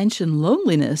he mentioned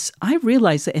loneliness, I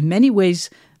realized that in many ways,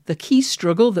 the key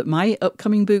struggle that my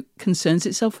upcoming book concerns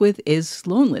itself with is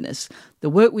loneliness. The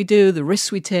work we do, the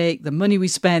risks we take, the money we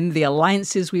spend, the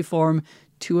alliances we form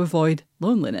to avoid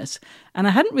loneliness. And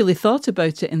I hadn't really thought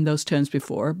about it in those terms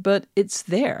before, but it's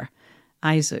there.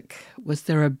 Isaac, was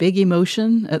there a big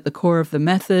emotion at the core of the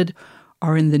method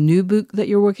or in the new book that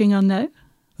you're working on now?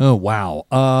 Oh,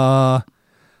 wow.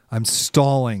 I'm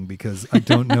stalling because I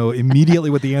don't know immediately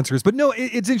what the answer is. But no,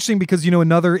 it's interesting because,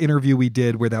 another interview we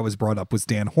did where that was brought up was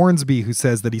Dan Hornsby, who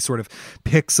says that he sort of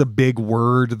picks a big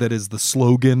word that is the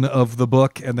slogan of the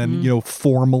book. And then,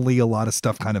 formally a lot of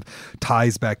stuff kind of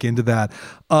ties back into that.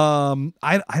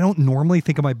 I don't normally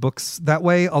think of my books that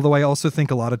way, although I also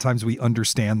think a lot of times we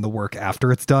understand the work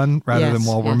after it's done rather than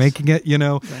while we're making it,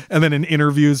 Yeah. And then in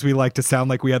interviews, we like to sound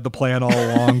like we had the plan all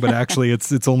along, but actually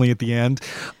it's only at the end.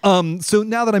 So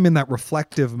now that I'm in that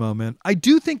reflective moment, I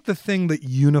do think the thing that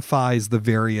unifies the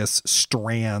various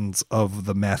strands of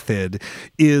the method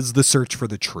is the search for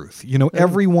the truth.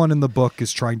 Everyone in the book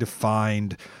is trying to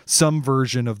find some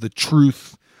version of the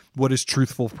truth. What is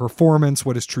truthful performance?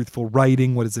 What is truthful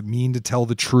writing? What does it mean to tell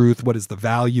the truth? What is the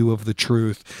value of the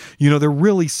truth? They're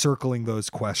really circling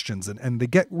those questions and they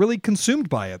get really consumed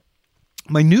by it.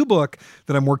 My new book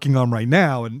that I'm working on right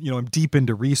now, and I'm deep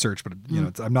into research, but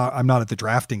I'm not at the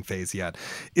drafting phase yet.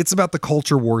 It's about the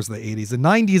culture wars of the 80s and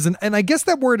 90s, and I guess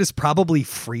that word is probably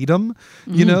freedom,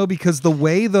 because the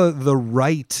way the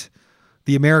right,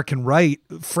 the American right,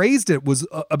 phrased it was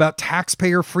about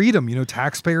taxpayer freedom.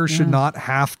 Taxpayers should not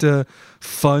have to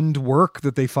fund work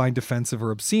that they find offensive or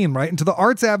obscene, right? And to the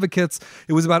arts advocates,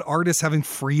 it was about artists having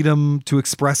freedom to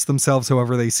express themselves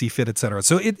however they see fit, et cetera.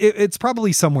 So it's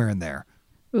probably somewhere in there.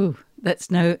 Ooh,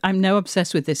 I'm now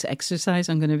obsessed with this exercise.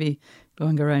 I'm going to be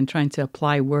going around trying to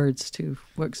apply words to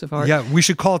works of art. Yeah, we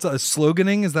should call it a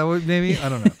sloganing. Is that what maybe? I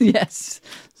don't know. Yes.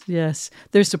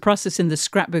 There's a process in the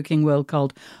scrapbooking world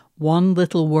called one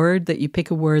little word, that you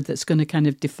pick a word that's going to kind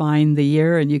of define the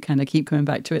year and you kind of keep coming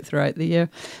back to it throughout the year.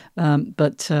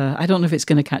 But I don't know if it's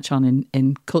going to catch on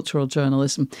in cultural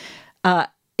journalism.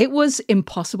 It was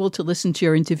impossible to listen to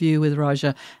your interview with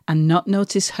Raja and not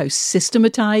notice how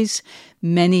systematized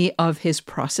many of his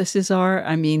processes are.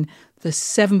 I mean, the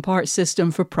 7-part system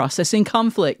for processing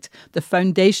conflict, the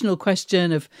foundational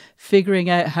question of figuring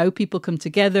out how people come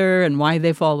together and why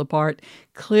they fall apart.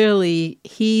 Clearly,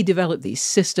 he developed these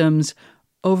systems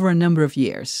over a number of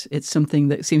years. It's something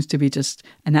that seems to be just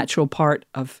a natural part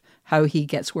of how he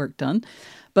gets work done.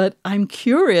 But I'm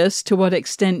curious to what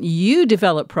extent you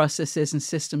develop processes and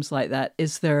systems like that.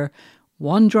 Is there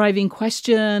one driving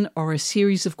question or a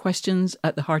series of questions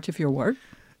at the heart of your work?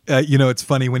 It's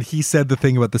funny when he said the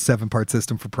thing about the 7-part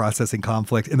system for processing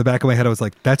conflict. In the back of my head, I was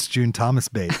like, "That's June Thomas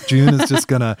bait. June is just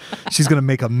she's gonna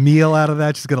make a meal out of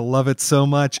that. She's gonna love it so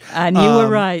much." And you were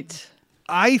right.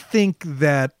 I think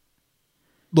that.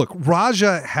 Look,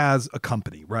 Raja has a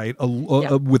company, right?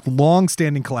 With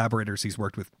long-standing collaborators he's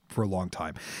worked with for a long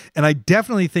time. And I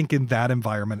definitely think in that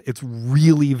environment, it's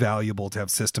really valuable to have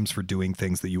systems for doing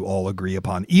things that you all agree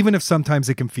upon, even if sometimes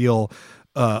it can feel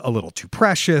a little too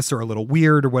precious or a little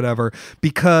weird or whatever,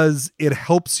 because it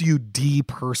helps you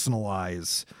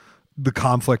depersonalize the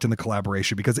conflict and the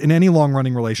collaboration. Because in any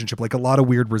long-running relationship, like a lot of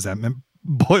weird resentment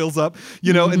boils up,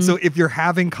 and so if you're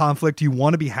having conflict, you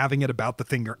want to be having it about the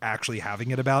thing you're actually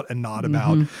having it about and not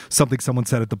about something someone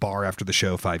said at the bar after the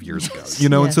show 5 years ago,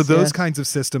 and so those kinds of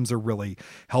systems are really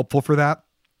helpful for that.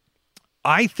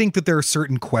 I think that there are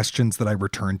certain questions that I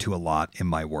return to a lot in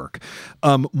my work.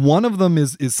 One of them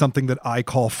is something that I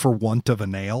call for want of a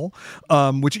nail,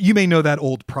 which you may know that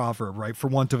old proverb, right? For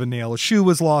want of a nail, a shoe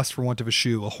was lost. For want of a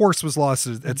shoe, a horse was lost,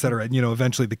 et cetera. And,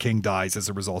 eventually the king dies as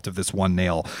a result of this one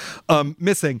nail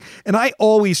missing. And I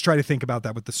always try to think about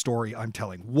that with the story I'm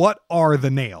telling. What are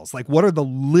the nails? Like, what are the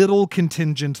little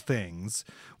contingent things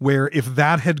where if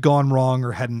that had gone wrong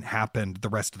or hadn't happened, the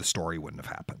rest of the story wouldn't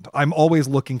have happened? I'm always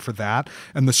looking for that.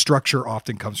 And the structure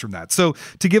often comes from that. So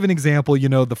to give an example,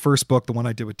 the first book, the one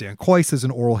I did with Dan Kois, is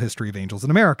an oral history of Angels in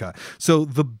America. So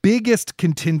the biggest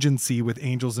contingency with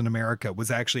Angels in America was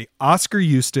actually Oscar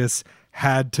Eustis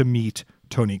had to meet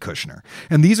Tony Kushner.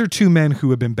 And these are two men who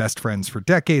have been best friends for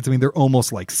decades. I mean, they're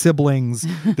almost like siblings.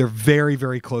 They're very,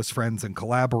 very close friends and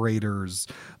collaborators,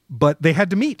 but they had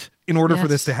to meet in order for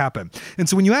this to happen. And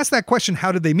so when you ask that question,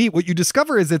 how did they meet? What you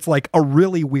discover is it's like a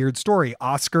really weird story.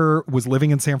 Oscar was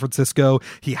living in San Francisco.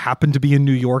 He happened to be in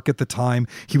New York at the time.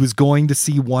 He was going to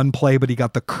see one play, but he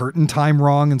got the curtain time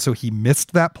wrong. And so he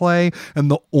missed that play.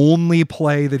 And the only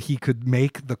play that he could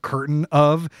make the curtain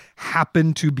of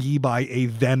happened to be by a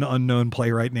then unknown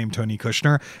playwright named Tony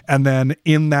Kushner. And then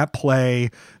in that play,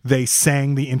 they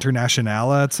sang the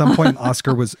Internationale at some point.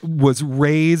 Oscar was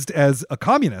raised as a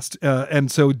communist. And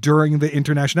so during the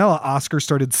Internationale, Oscar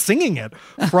started singing it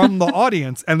from the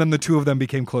audience, and then the two of them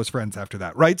became close friends after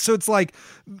that, right? So it's like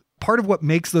part of what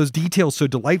makes those details so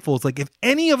delightful is like if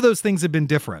any of those things had been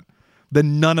different,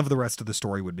 then none of the rest of the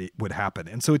story would happen.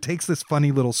 And so it takes this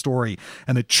funny little story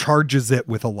and it charges it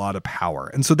with a lot of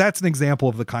power. And so that's an example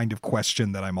of the kind of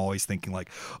question that I'm always thinking like,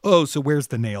 oh, so where's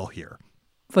the nail here?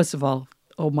 First of all,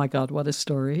 oh my God, what a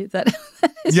story. That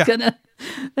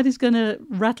is gonna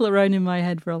rattle around in my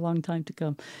head for a long time to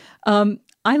come.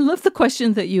 I love the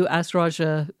question that you asked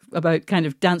Raja about kind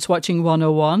of dance watching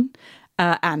 101.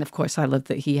 And of course, I love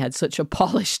that he had such a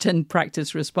polished and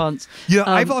practiced response. Yeah,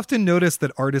 I've often noticed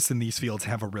that artists in these fields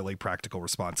have a really practical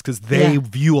response because they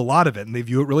view a lot of it and they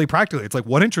view it really practically. It's like,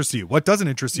 what interests you? What doesn't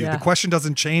interest you? The question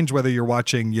doesn't change whether you're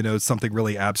watching, something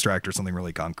really abstract or something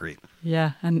really concrete.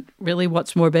 Yeah, and really,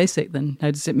 what's more basic than how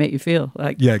does it make you feel?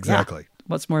 Yeah, exactly.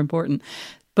 What's more important?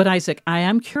 But Isaac, I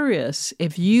am curious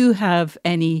if you have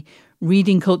any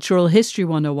reading cultural history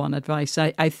 101 advice.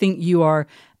 I think you are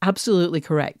absolutely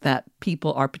correct that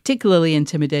people are particularly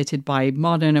intimidated by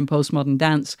modern and postmodern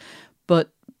dance, but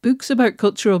books about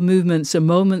cultural movements and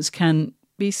moments can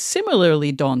be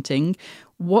similarly daunting.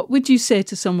 What would you say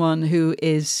to someone who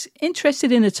is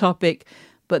interested in a topic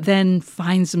but then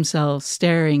finds themselves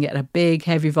staring at a big,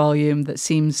 heavy volume that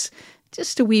seems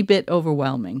just a wee bit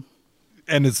overwhelming?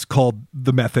 And it's called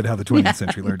The Method, How the 20th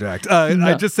Century Learned to Act.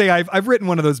 I just say I've written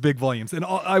one of those big volumes, and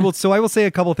I will say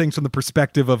a couple things from the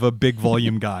perspective of a big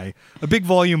volume guy, a big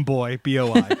volume boy,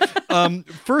 BOI.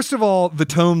 First of all, the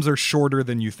tomes are shorter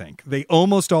than you think. They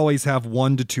almost always have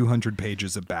 100 to 200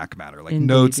 pages of back matter, like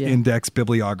notes, index,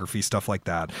 bibliography, stuff like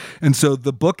that. And so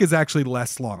the book is actually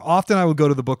less long. Often I will go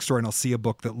to the bookstore and I'll see a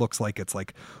book that looks like it's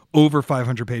like over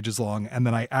 500 pages long, and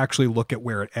then I actually look at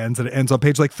where it ends, and it ends on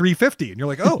page like 350, and you're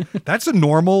like, oh, that's a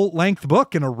normal length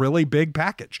book in a really big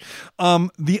package.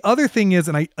 The other thing is,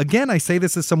 and I say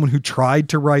this as someone who tried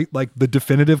to write like the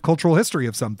definitive cultural history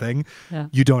of something,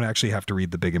 you don't actually have to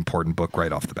read the big important book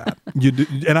right off the bat.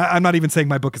 I'm not even saying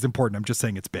my book is important, I'm just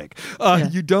saying it's big.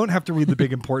 You don't have to read the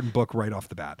big important book right off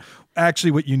the bat.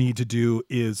 Actually, what you need to do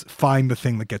is find the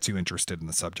thing that gets you interested in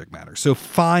the subject matter. So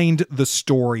find the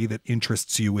story that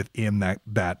interests you within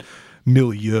that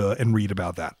milieu and read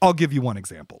about that. I'll give you one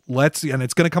example. And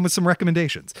it's going to come with some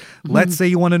recommendations. Let's say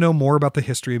you want to know more about the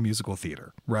history of musical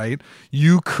theater, right?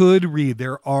 You could read,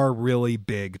 there are really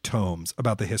big tomes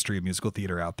about the history of musical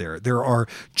theater out there. There are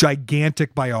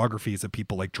gigantic biographies of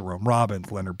people like Jerome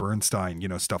Robbins, Leonard Bernstein,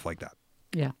 stuff like that.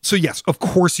 Yeah. So yes, of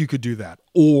course you could do that.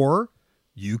 Or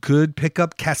you could pick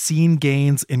up Cassine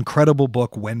Gaines' incredible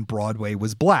book, When Broadway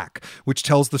Was Black, which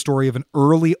tells the story of an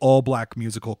early all-black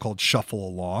musical called Shuffle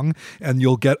Along. And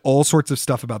you'll get all sorts of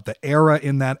stuff about the era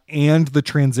in that and the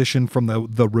transition from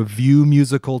the revue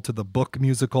musical to the book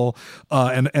musical,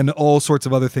 and all sorts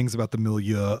of other things about the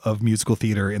milieu of musical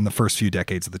theater in the first few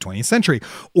decades of the 20th century.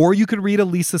 Or you could read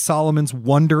Elisa Solomon's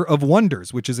Wonder of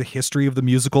Wonders, which is a history of the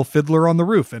musical Fiddler on the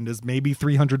Roof and is maybe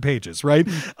 300 pages, right?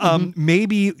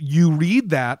 Maybe you read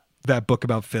that book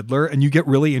about Fiddler and you get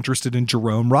really interested in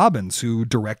Jerome Robbins, who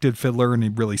directed Fiddler and he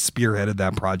really spearheaded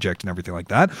that project and everything like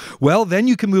that. Well, then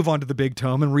you can move on to the big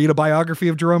tome and read a biography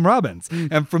of Jerome Robbins.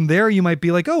 And from there you might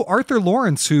be like, oh, Arthur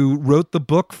Lawrence, who wrote the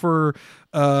book for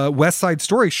West Side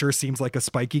Story sure seems like a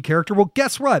spiky character. Well,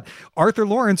 guess what? Arthur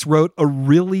Lawrence wrote a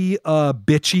really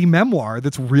bitchy memoir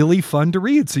that's really fun to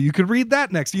read. So you could read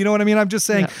that next. You know what I mean? I'm just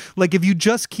saying, like, if you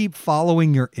just keep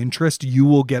following your interest, you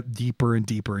will get deeper and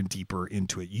deeper and deeper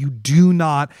into it. You do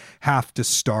not have to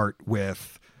start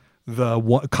with the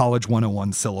College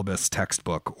 101 syllabus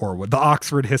textbook or with the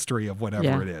Oxford history of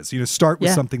whatever it is. Start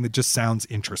with something that just sounds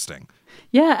interesting.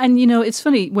 Yeah, and it's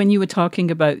funny when you were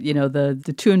talking about,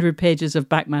 the 200 pages of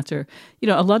back matter,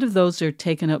 a lot of those are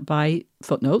taken up by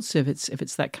footnotes if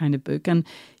it's that kind of book. And,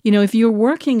 if you're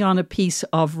working on a piece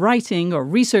of writing or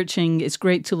researching, it's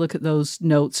great to look at those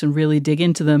notes and really dig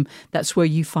into them. That's where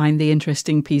you find the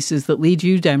interesting pieces that lead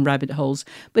you down rabbit holes.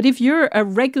 But if you're a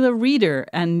regular reader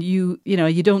and you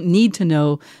don't need to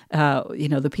know,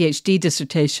 the PhD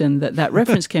dissertation that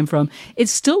reference came from,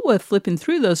 it's still worth flipping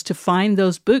through those to find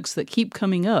those books that keep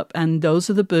coming up. And those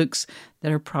are the books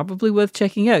that are probably worth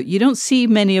checking out. You don't see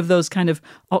many of those kind of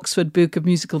Oxford Book of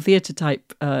Musical Theatre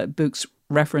type books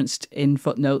referenced in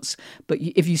footnotes. But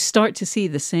if you start to see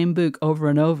the same book over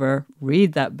and over,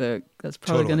 read that book. That's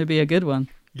probably going to be a good one.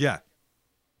 Yeah.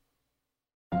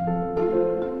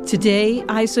 Today,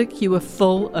 Isaac, you were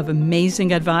full of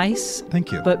amazing advice.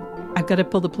 Thank you. But I've got to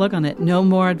pull the plug on it. No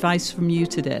more advice from you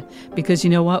today. Because you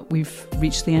know what? We've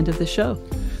reached the end of the show.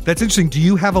 That's interesting. Do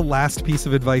you have a last piece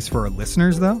of advice for our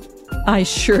listeners, though? I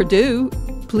sure do.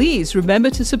 Please remember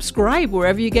to subscribe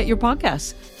wherever you get your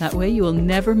podcasts. That way you will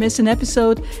never miss an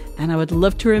episode. And I would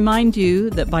love to remind you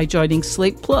that by joining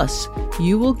Slate Plus,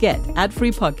 you will get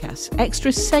ad-free podcasts,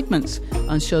 extra segments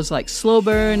on shows like Slow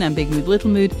Burn and Big Mood, Little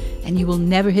Mood, and you will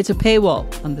never hit a paywall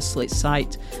on the Slate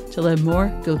site. To learn more,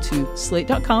 go to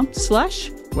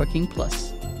slate.com/working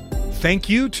plus. Thank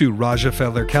you to Raja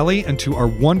Feather Kelly and to our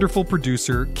wonderful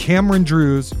producer, Cameron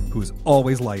Drews, who is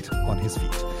always light on his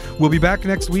feet. We'll be back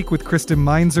next week with Kristen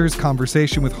Meinzer's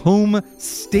conversation with home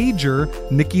stager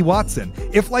Nikki Watson.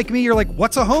 If, like me, you're like,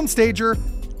 what's a home stager?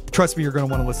 Trust me, you're going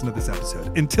to want to listen to this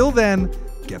episode. Until then,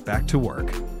 get back to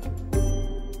work.